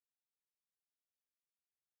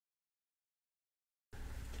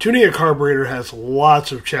Tuning a carburetor has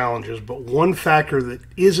lots of challenges, but one factor that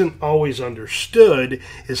isn't always understood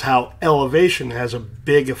is how elevation has a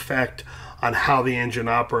big effect on how the engine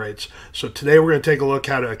operates. So today we're going to take a look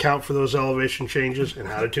how to account for those elevation changes and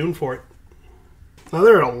how to tune for it. Now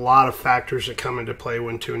there are a lot of factors that come into play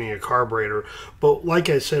when tuning a carburetor, but like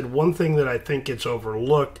I said, one thing that I think gets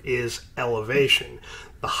overlooked is elevation.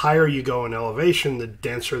 The higher you go in elevation, the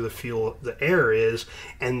denser the air is,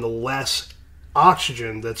 and the less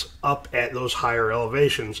oxygen that's up at those higher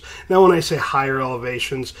elevations. Now when I say higher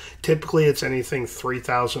elevations, typically it's anything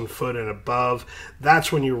 3,000 foot and above.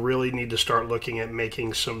 That's when you really need to start looking at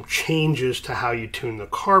making some changes to how you tune the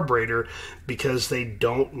carburetor, because they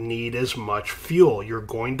don't need as much fuel. You're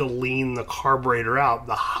going to lean the carburetor out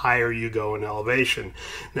the higher you go in elevation.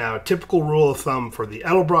 Now, a typical rule of thumb for the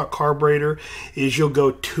Edelbrock carburetor is you'll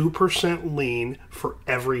go 2% lean for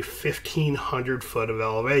every 1,500 foot of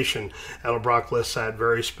elevation. Edelbrock lists that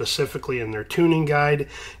very specifically in their tuning guide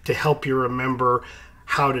to help you remember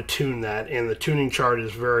how to tune that, and the tuning chart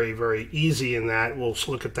is very, very easy in that. We'll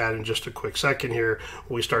look at that in just a quick second here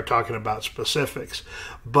when we start talking about specifics.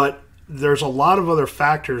 But there's a lot of other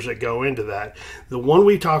factors that go into that. The one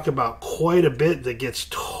we talk about quite a bit that gets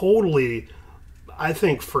totally, I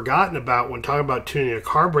think, forgotten about when talking about tuning a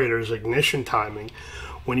carburetor is ignition timing.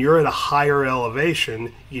 When you're at a higher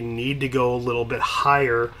elevation, you need to go a little bit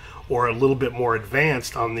higher or a little bit more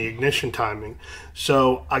advanced on the ignition timing.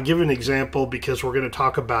 So I'll give an example because we're going to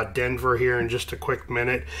talk about Denver here in just a quick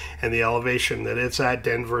minute and the elevation that it's at.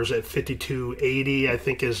 Denver's at 5280, I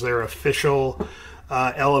think is their official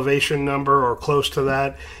elevation number or close to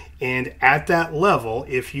that. And at that level,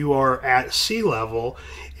 if you are at sea level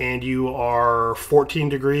and you are 14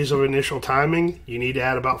 degrees of initial timing, you need to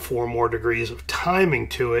add about 4 more degrees of timing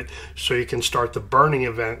to it so you can start the burning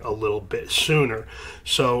event a little bit sooner.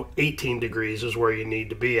 So 18 degrees is where you need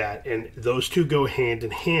to be at, and those two go hand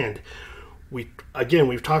in hand.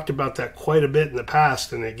 We've talked about that quite a bit in the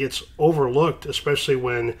past, and it gets overlooked, especially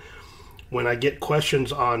when I get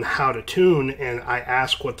questions on how to tune and I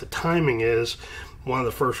ask what the timing is. One of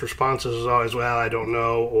the first responses is always, well, I don't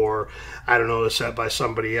know, or I don't know, it's set by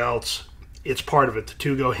somebody else. It's part of it. The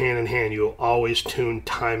two go hand in hand. You'll always tune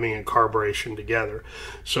timing and carburation together.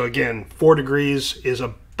 So again, 4 degrees is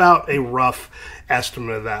about a rough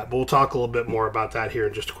estimate of that. But we'll talk a little bit more about that here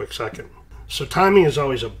in just a quick second. So timing is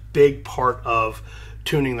always a big part of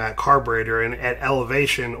tuning that carburetor, and at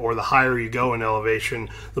elevation, or the higher you go in elevation,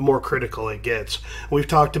 the more critical it gets. We've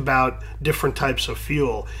talked about different types of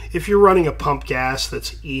fuel. If you're running a pump gas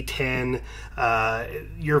that's E10,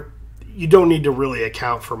 you don't need to really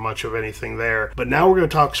account for much of anything there. But now we're going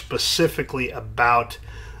to talk specifically about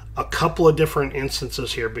a couple of different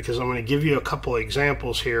instances here, because I'm going to give you a couple of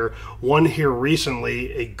examples here. One here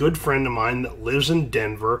recently, a good friend of mine that lives in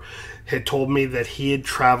Denver had told me that he had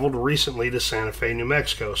traveled recently to Santa Fe, New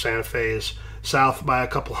Mexico. Santa Fe is south by a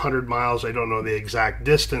couple hundred miles. I don't know the exact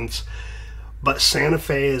distance, but Santa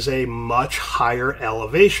Fe is a much higher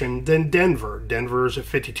elevation than Denver. Denver is at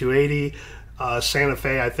 5280. Santa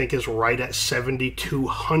Fe, I think, is right at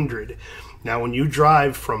 7,200. Now, when you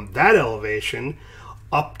drive from that elevation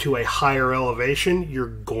up to a higher elevation, you're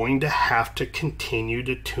going to have to continue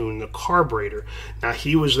to tune the carburetor. Now,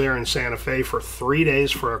 he was there in Santa Fe for 3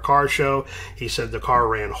 days for a car show. He said the car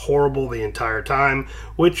ran horrible the entire time,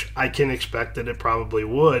 which I can expect that it probably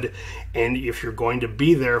would. And if you're going to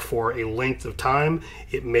be there for a length of time,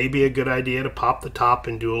 it may be a good idea to pop the top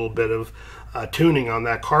and do a little bit of tuning on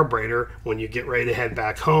that carburetor when you get ready to head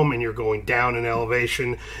back home and you're going down in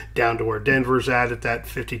elevation, down to where Denver's at that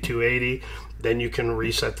 5280. Then you can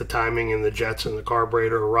reset the timing and the jets and the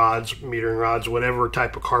carburetor rods, metering rods, whatever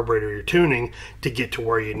type of carburetor you're tuning to get to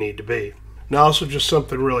where you need to be. Now, also just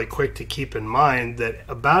something really quick to keep in mind, that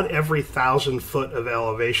about every 1,000 foot of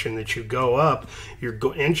elevation that you go up, your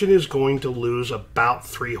engine is going to lose about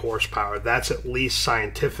 3 horsepower. That's at least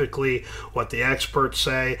scientifically what the experts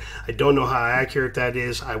say. I don't know how accurate that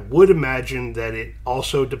is. I would imagine that it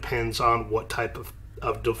also depends on what type of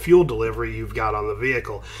the fuel delivery you've got on the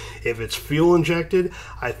vehicle. If it's fuel injected,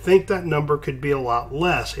 I think that number could be a lot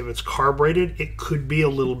less. If it's carbureted, it could be a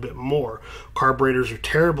little bit more. Carburetors are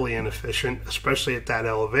terribly inefficient, especially at that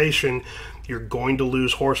elevation. You're going to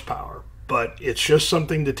lose horsepower. But it's just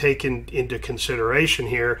something to take into consideration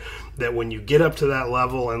here, that when you get up to that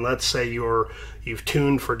level, and let's say you've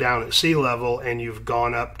tuned for down at sea level and you've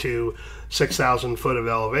gone up to 6,000 foot of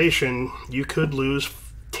elevation, you could lose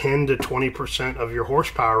 10 to 20% of your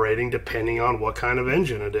horsepower rating depending on what kind of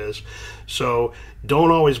engine it is. So don't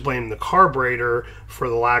always blame the carburetor for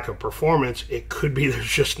the lack of performance. It could be there's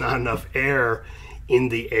just not enough air in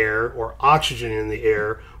the air or oxygen in the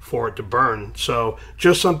air for it to burn. So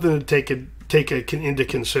just something to take into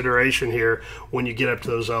consideration here when you get up to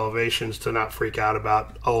those elevations, to not freak out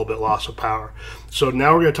about a little bit loss of power. So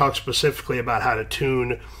now we're going to talk specifically about how to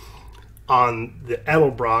tune on the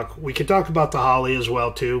Edelbrock. We can talk about the Holly as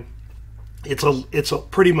well too. It's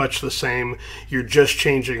pretty much the same. You're just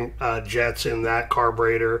changing jets in that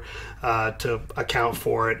carburetor to account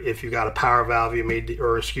for it. If you got a power valve, you may,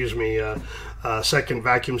 or excuse me, second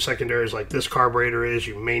vacuum secondaries like this carburetor is,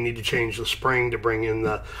 you may need to change the spring to bring in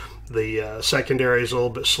the secondaries a little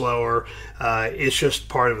bit slower. It's just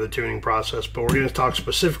part of the tuning process. But we're going to talk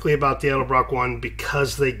specifically about the Edelbrock one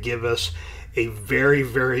because they give us a very,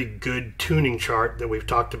 very good tuning chart that we've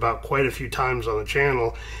talked about quite a few times on the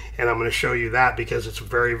channel, and I'm going to show you that because it's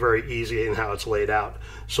very, very easy in how it's laid out.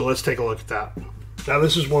 So let's take a look at that. Now,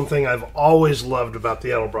 this is one thing I've always loved about the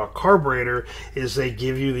Edelbrock carburetor, is they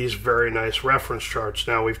give you these very nice reference charts.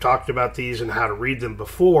 Now, we've talked about these and how to read them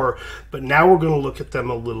before, but now we're going to look at them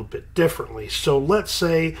a little bit differently. So let's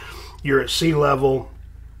say you're at sea level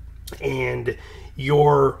and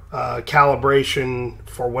your calibration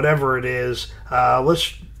for whatever it is,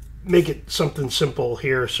 let's make it something simple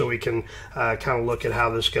here so we can kind of look at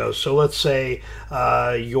how this goes. So let's say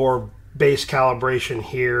your base calibration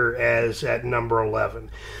here as at number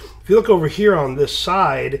 11. If you look over here on this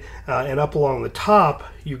side and up along the top,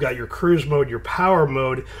 you've got your cruise mode, your power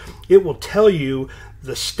mode. It will tell you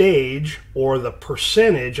the stage or the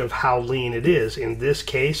percentage of how lean it is. In this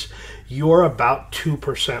case, you're about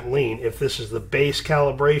 2% lean. If this is the base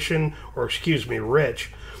calibration, or excuse me,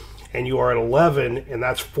 rich, and you are at 11 and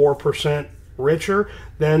that's 4% richer,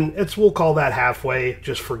 then we'll call that halfway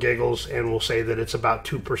just for giggles, and we'll say that it's about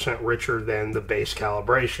 2% richer than the base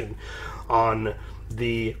calibration. On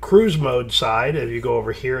the cruise mode side, if you go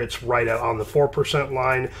over here, it's right out on the 4%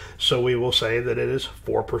 line, so we will say that it is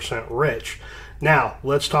 4% rich. Now,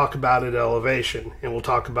 let's talk about it elevation, and we'll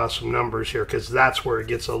talk about some numbers here because that's where it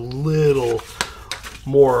gets a little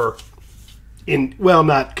more well,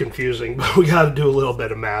 not confusing, but we got to do a little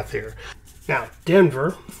bit of math here. Now,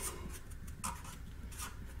 Denver,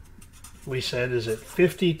 we said, is at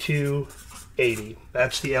 5280.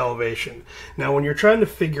 That's the elevation. Now, when you're trying to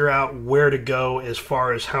figure out where to go as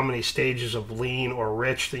far as how many stages of lean or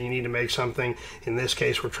rich that you need to make something, in this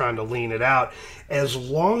case, we're trying to lean it out. As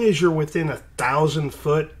long as you're within 1,000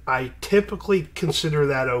 foot, I typically consider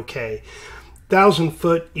that okay. 1,000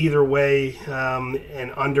 foot either way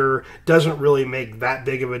and under doesn't really make that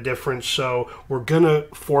big of a difference, so we're going to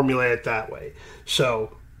formulate it that way.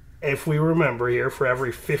 So if we remember here, for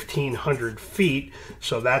every 1,500 feet,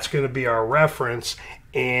 so that's going to be our reference,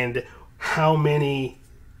 and how many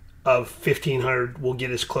of 1,500 will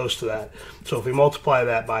get us close to that. So if we multiply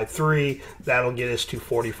that by 3, that'll get us to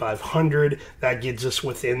 4,500. That gets us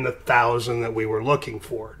within the 1,000 that we were looking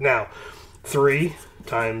for. Now, 3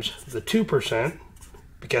 times the 2%,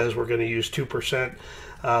 because we're going to use 2%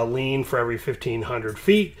 lean for every 1,500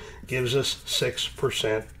 feet, gives us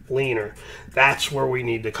 6% leaner. That's where we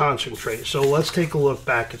need to concentrate. So let's take a look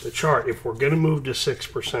back at the chart. If we're going to move to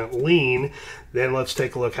 6% lean, then let's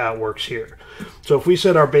take a look how it works here. So if we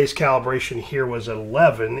said our base calibration here was at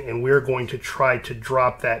 11, and we're going to try to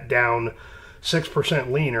drop that down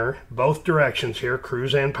 6% leaner, both directions here,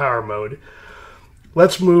 cruise and power mode,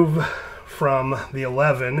 let's move from the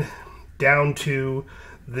 11 down to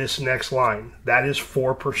this next line. That is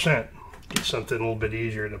 4%. Get something a little bit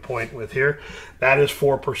easier to point with here. That is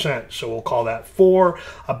 4%. So we'll call that 4.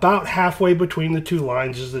 About halfway between the two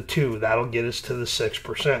lines is the 2. That'll get us to the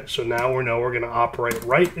 6%. So now we know we're going to operate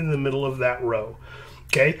right in the middle of that row.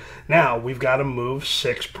 Okay, now we've got to move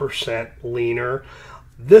 6% leaner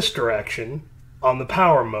this direction on the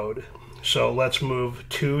power mode. So let's move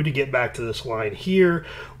 2 to get back to this line here.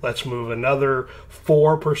 Let's move another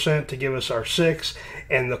 4% to give us our 6.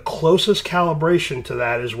 And the closest calibration to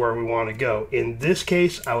that is where we want to go. In this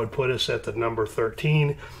case, I would put us at the number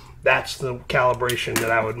 13. That's the calibration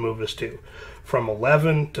that I would move us to. From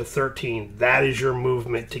 11 to 13, that is your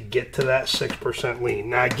movement to get to that 6%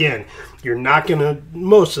 lean. Now again, you're not going to,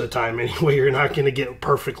 most of the time anyway, you're not going to get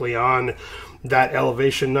perfectly on that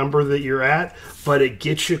elevation number that you're at, but it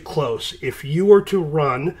gets you close. If you were to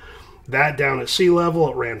run that down at sea level,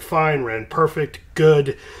 it ran fine, ran perfect,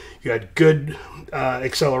 good. You had good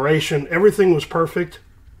acceleration. Everything was perfect.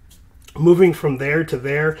 Moving from there to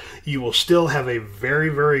there, you will still have a very,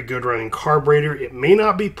 very good running carburetor. It may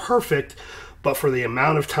not be perfect, but for the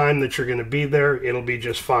amount of time that you're going to be there, it'll be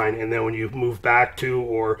just fine. And then when you move back to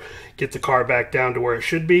or get the car back down to where it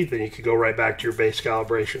should be, then you can go right back to your base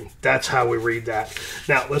calibration. That's how we read that.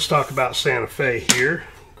 Now, let's talk about Santa Fe here.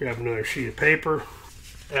 Grab another sheet of paper.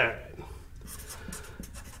 All right.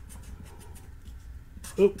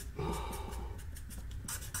 Oop.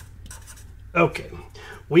 Okay.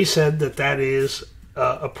 We said that that is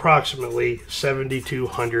approximately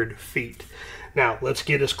 7,200 feet. Now, let's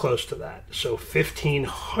get as close to that. So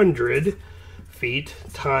 1,500 feet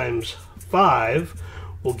times 5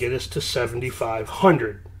 will get us to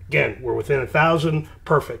 7,500. Again, we're within 1,000.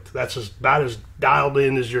 Perfect. That's about as dialed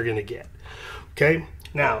in as you're going to get. Okay?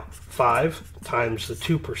 Now, 5 times the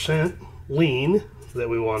 2% lean that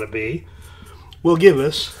we want to be will give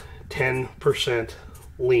us 10%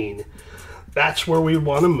 lean. That's where we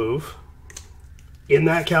want to move in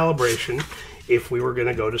that calibration if we were going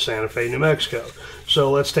to go to Santa Fe, New Mexico.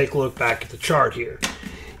 So let's take a look back at the chart here.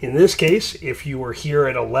 In this case, if you were here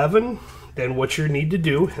at 11, then what you need to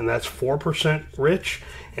do, and that's 4% rich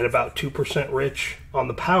and about 2% rich on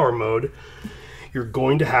the power mode, you're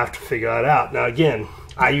going to have to figure that out. Now again,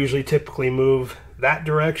 I usually typically move that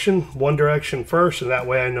direction, one direction first, and that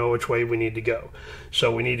way I know which way we need to go.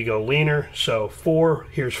 So we need to go leaner. So 4,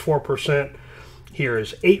 here's 4%, here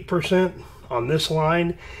is 8% on this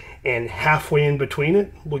line, and halfway in between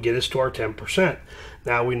it will get us to our 10%.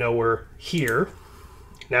 Now we know we're here.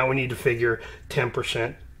 Now we need to figure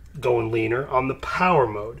 10% going leaner on the power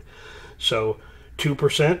mode. So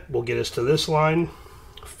 2% will get us to this line.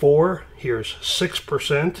 4, here's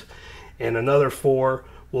 6%, and another 4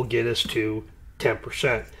 will get us to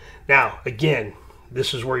 10%. Now, again,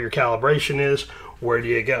 this is where your calibration is. Where do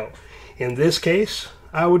you go? In this case,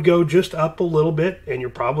 I would go just up a little bit, and you're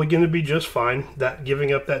probably going to be just fine. That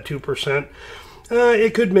giving up that 2%,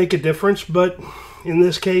 it could make a difference, but in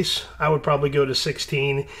this case, I would probably go to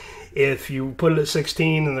 16. If you put it at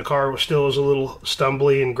 16 and the car still is a little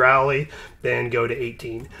stumbly and growly, then go to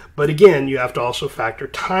 18. But again, you have to also factor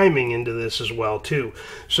timing into this as well too.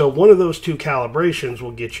 So one of those two calibrations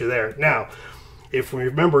will get you there. Now, if we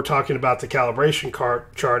remember talking about the calibration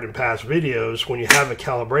chart in past videos, when you have a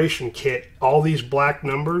calibration kit, all these black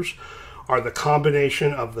numbers are the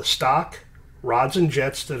combination of the stock rods and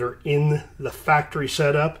jets that are in the factory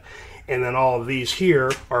setup, and then all of these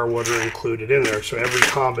here are what are included in there. So every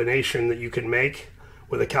combination that you can make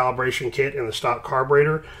with a calibration kit and the stock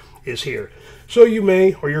carburetor is here. So you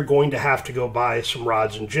may, or you're going to have to go buy some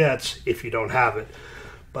rods and jets if you don't have it.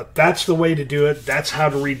 But that's the way to do it. That's how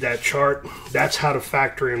to read that chart. That's how to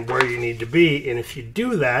factor in where you need to be. And if you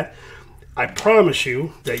do that, I promise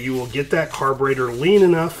you that you will get that carburetor lean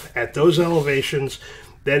enough at those elevations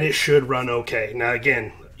that it should run okay. Now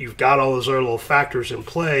again, you've got all those other little factors in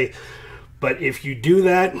play, but if you do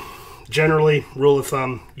that, generally, rule of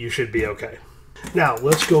thumb, you should be okay. Now,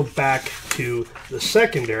 let's go back to the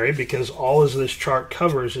secondary, because all as this chart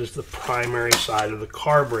covers is the primary side of the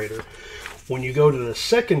carburetor. When you go to the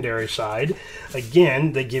secondary side,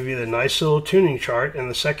 again, they give you the nice little tuning chart, and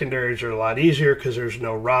the secondaries are a lot easier because there's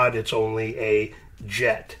no rod, it's only a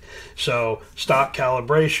jet. So stock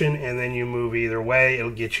calibration, and then you move either way, it'll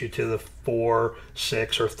get you to the 4,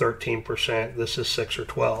 6, or 13%. This is 6 or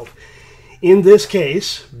 12. In this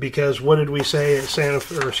case, because what did we say at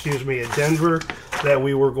at Denver, that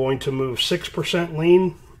we were going to move 6%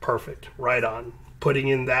 lean? Perfect, right on. Putting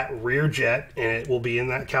in that rear jet, and it will be in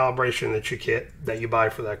that calibration that you kit that you buy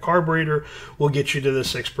for that carburetor, will get you to the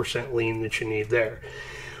 6% lean that you need there.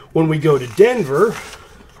 When we go to Denver,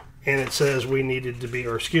 and it says we needed to be,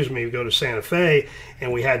 we go to Santa Fe,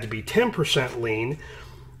 and we had to be 10% lean,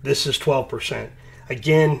 this is 12%.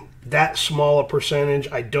 Again, that small a percentage,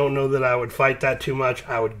 I don't know that I would fight that too much.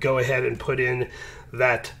 I would go ahead and put in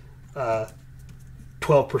that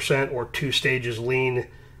 12% or 2 stages lean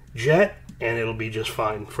jet, and it'll be just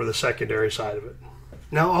fine for the secondary side of it.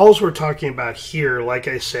 Now, all we're talking about here, like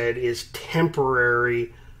I said, is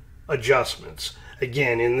temporary adjustments.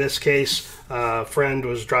 Again, in this case, a friend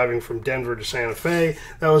was driving from Denver to Santa Fe.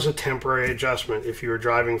 That was a temporary adjustment. If you were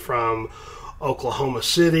driving from Oklahoma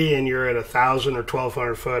City and you're at 1,000 or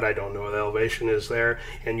 1,200 foot, I don't know what the elevation is there,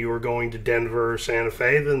 and you were going to Denver or Santa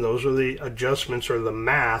Fe, then those are the adjustments or the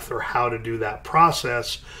math or how to do that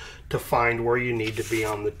process to find where you need to be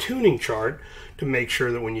on the tuning chart to make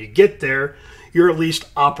sure that when you get there, you're at least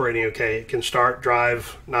operating okay. It can start,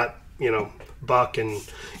 drive, not, buck and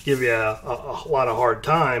give you a lot of hard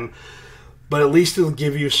time, but at least it'll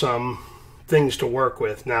give you some things to work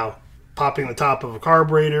with. Now, popping the top of a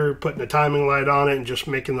carburetor, putting a timing light on it, and just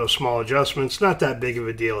making those small adjustments, not that big of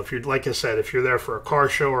a deal. If you're, like I said, if you're there for a car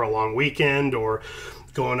show or a long weekend, or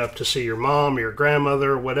going up to see your mom or your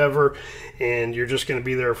grandmother or whatever, and you're just going to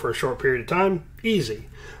be there for a short period of time, easy.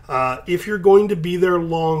 If you're going to be there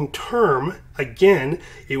long term, again,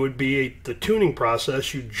 it would be the tuning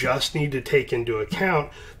process. You just need to take into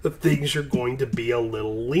account that things are going to be a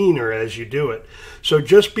little leaner as you do it. So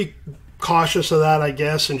just be cautious of that, I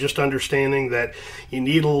guess, and just understanding that you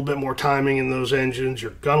need a little bit more timing in those engines.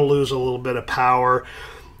 You're going to lose a little bit of power.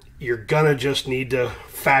 You're going to just need to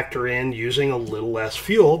factor in using a little less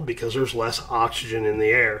fuel because there's less oxygen in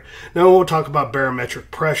the air. Now, we'll talk about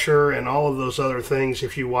barometric pressure and all of those other things.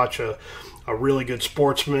 If you watch a really good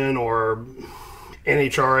sportsman or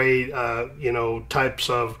NHRA,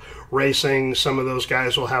 types of racing, some of those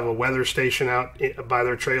guys will have a weather station out by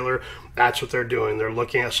their trailer. That's what they're doing. They're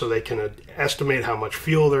looking at so they can estimate how much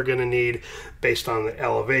fuel they're going to need based on the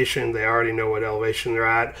elevation. They already know what elevation they're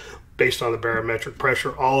at. Based on the barometric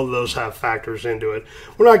pressure, all of those have factors into it.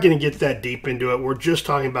 We're not going to get that deep into it. We're just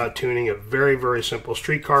talking about tuning a very, very simple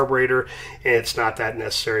street carburetor, and it's not that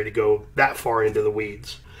necessary to go that far into the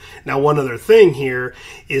weeds. Now, one other thing here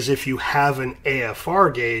is if you have an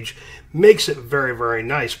AFR gauge, makes it very, very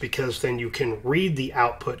nice because then you can read the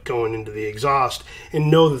output going into the exhaust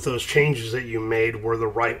and know that those changes that you made were the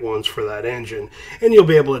right ones for that engine. And you'll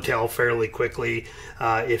be able to tell fairly quickly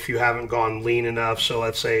if you haven't gone lean enough. So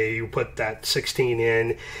let's say you put that 16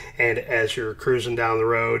 in, and as you're cruising down the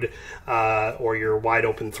road or your wide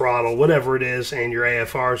open throttle, whatever it is, and your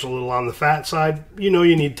AFR is a little on the fat side, you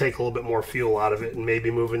need to take a little bit more fuel out of it, and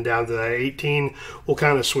maybe moving down to that 18 will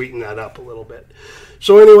kind of sweeten that up a little bit.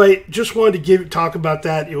 So anyway, just wanted to talk about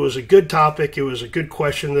that. It was a good topic. It was a good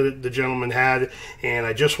question that the gentleman had, and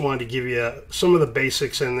I just wanted to give you some of the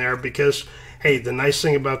basics in there because, hey, the nice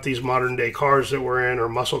thing about these modern day cars that we're in, or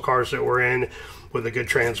muscle cars that we're in, with a good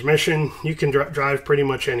transmission, you can drive pretty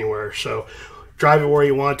much anywhere. So drive it where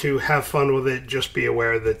you want to, have fun with it. Just be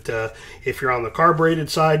aware that if you're on the carbureted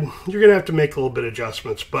side, you're going to have to make a little bit of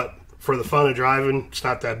adjustments, but for the fun of driving, it's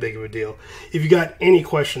not that big of a deal. If you got any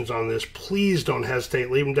questions on this, please don't hesitate.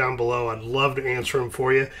 Leave them down below. I'd love to answer them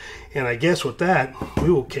for you. And I guess with that, we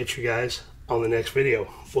will catch you guys on the next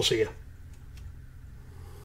video. We'll see you.